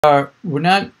we're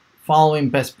not following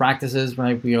best practices,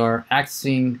 right? We are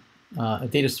accessing a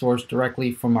data source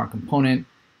directly from our component,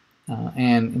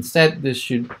 and instead this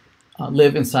should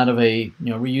live inside of a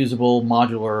reusable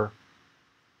modular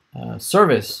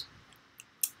service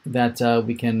that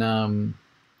we can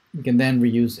then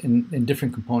reuse in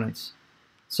different components.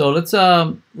 So let's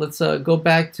go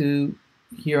back to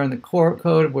here in the core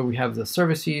code where we have the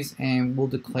services, and we'll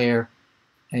declare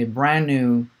a brand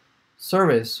new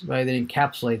service, right, that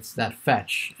encapsulates that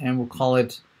fetch, and we'll call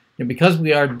it, because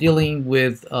we are dealing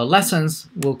with lessons,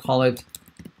 we'll call it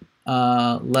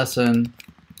lesson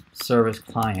service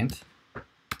client,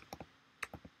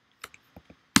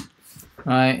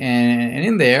 right? And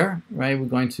in there, right, we're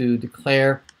going to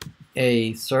declare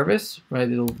a service, right?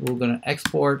 We're going to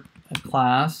export a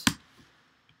class,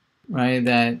 right,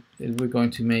 that we're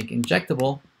going to make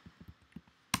injectable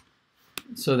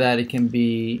so that it can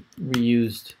be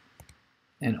reused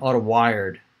and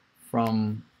auto-wired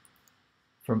from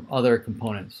other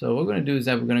components. So what we're going to do is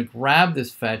that we're going to grab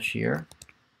this fetch here,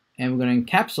 and we're going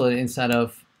to encapsulate it inside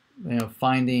of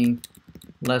finding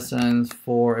lessons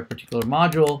for a particular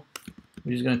module.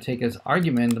 We're just going to take as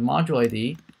argument the module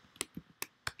ID,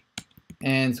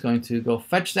 and it's going to go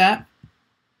fetch that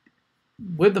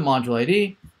with the module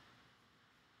ID.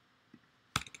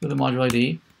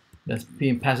 That's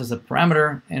being passed as a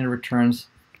parameter, and it returns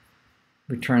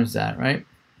that, right?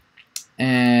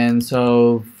 And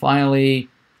so finally,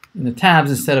 in the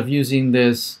tabs, instead of using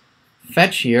this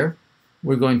fetch here,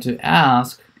 we're going to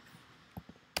ask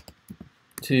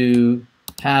to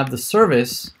have the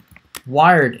service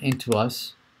wired into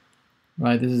us,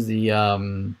 right? This is the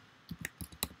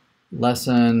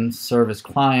lesson service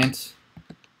client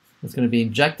that's going to be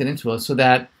injected into us, so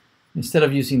that instead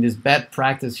of using this bad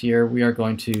practice here, we are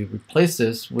going to replace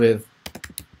this with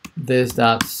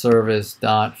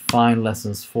this.service.find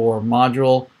lessons for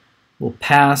module. We'll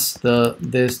pass the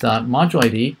this.module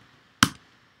ID,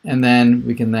 and then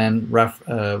we can then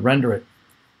render it.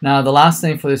 Now the last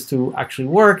thing for this to actually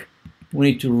work,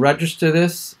 we need to register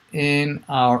this in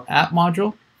our app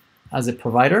module as a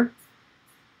provider.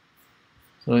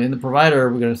 So in the provider,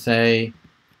 we're going to say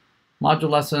module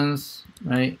lessons,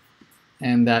 right?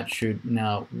 And that should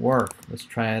now work. Let's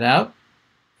try it out.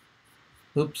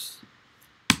 Oops.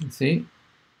 Let's see.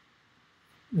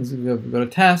 We go to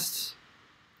tests.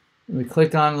 We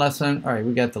click on lesson. All right,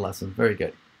 we get the lesson. Very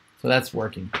good. So that's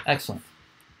working. Excellent.